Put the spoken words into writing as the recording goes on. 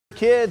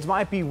kids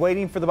might be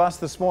waiting for the bus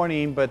this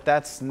morning, but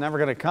that's never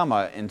going to come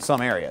in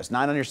some areas.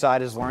 9 on Your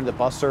Side has learned that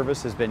bus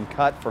service has been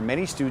cut for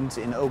many students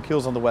in Oak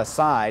Hills on the west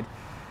side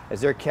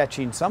as they're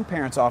catching some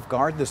parents off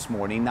guard this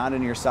morning. 9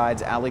 on Your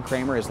Side's Allie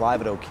Kramer is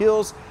live at Oak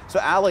Hills. So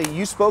Allie,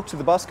 you spoke to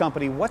the bus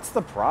company. What's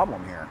the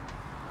problem here?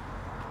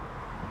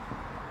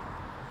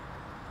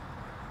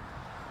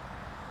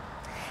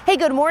 Hey,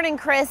 good morning,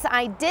 Chris.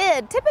 I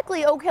did.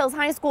 Typically, Oak Hills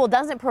High School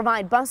doesn't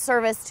provide bus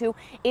service to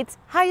its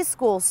high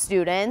school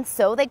students,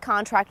 so they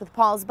contract with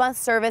Paul's Bus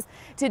Service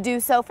to do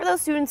so for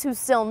those students who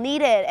still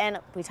need it. And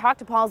we talked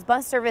to Paul's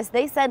Bus Service.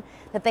 They said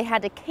that they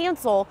had to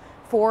cancel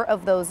 4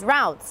 of those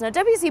routes. Now,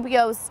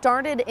 WCPO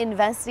started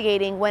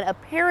investigating when a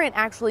parent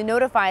actually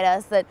notified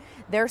us that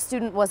their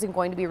student wasn't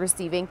going to be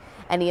receiving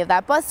any of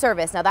that bus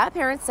service. Now, that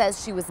parent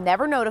says she was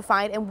never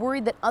notified and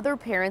worried that other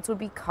parents would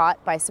be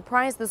caught by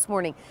surprise this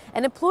morning.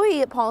 An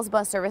employee at Paul's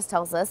Bus Service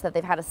tells us that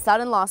they've had a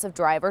sudden loss of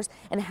drivers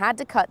and had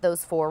to cut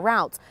those 4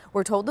 routes.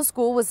 We're told the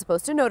school was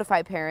supposed to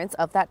notify parents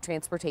of that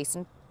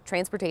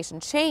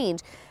transportation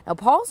change. Now,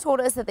 Paul's told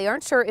us that they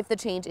aren't sure if the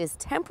change is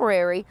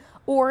temporary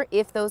or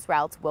if those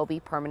routes will be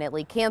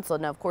permanently canceled.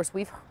 Now, of course,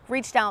 we've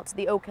reached out to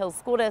the Oak Hills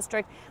School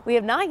District. We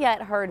have not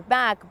yet heard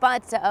back,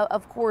 but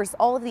of course,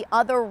 all of the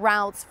other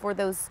routes for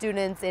those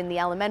students in the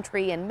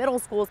elementary and middle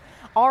schools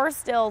are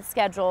still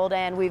scheduled,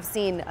 and we've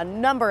seen a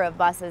number of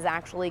buses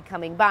actually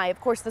coming by. Of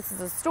course, this is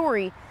a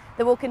story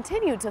that we'll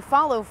continue to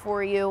follow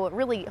for you,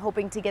 really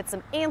hoping to get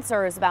some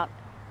answers about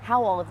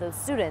how all of those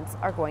students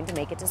are going to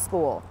make it to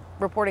school.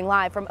 Reporting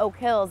live from Oak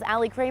Hills,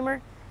 Allie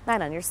Kramer,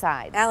 9 on Your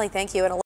Side. Allie, thank you.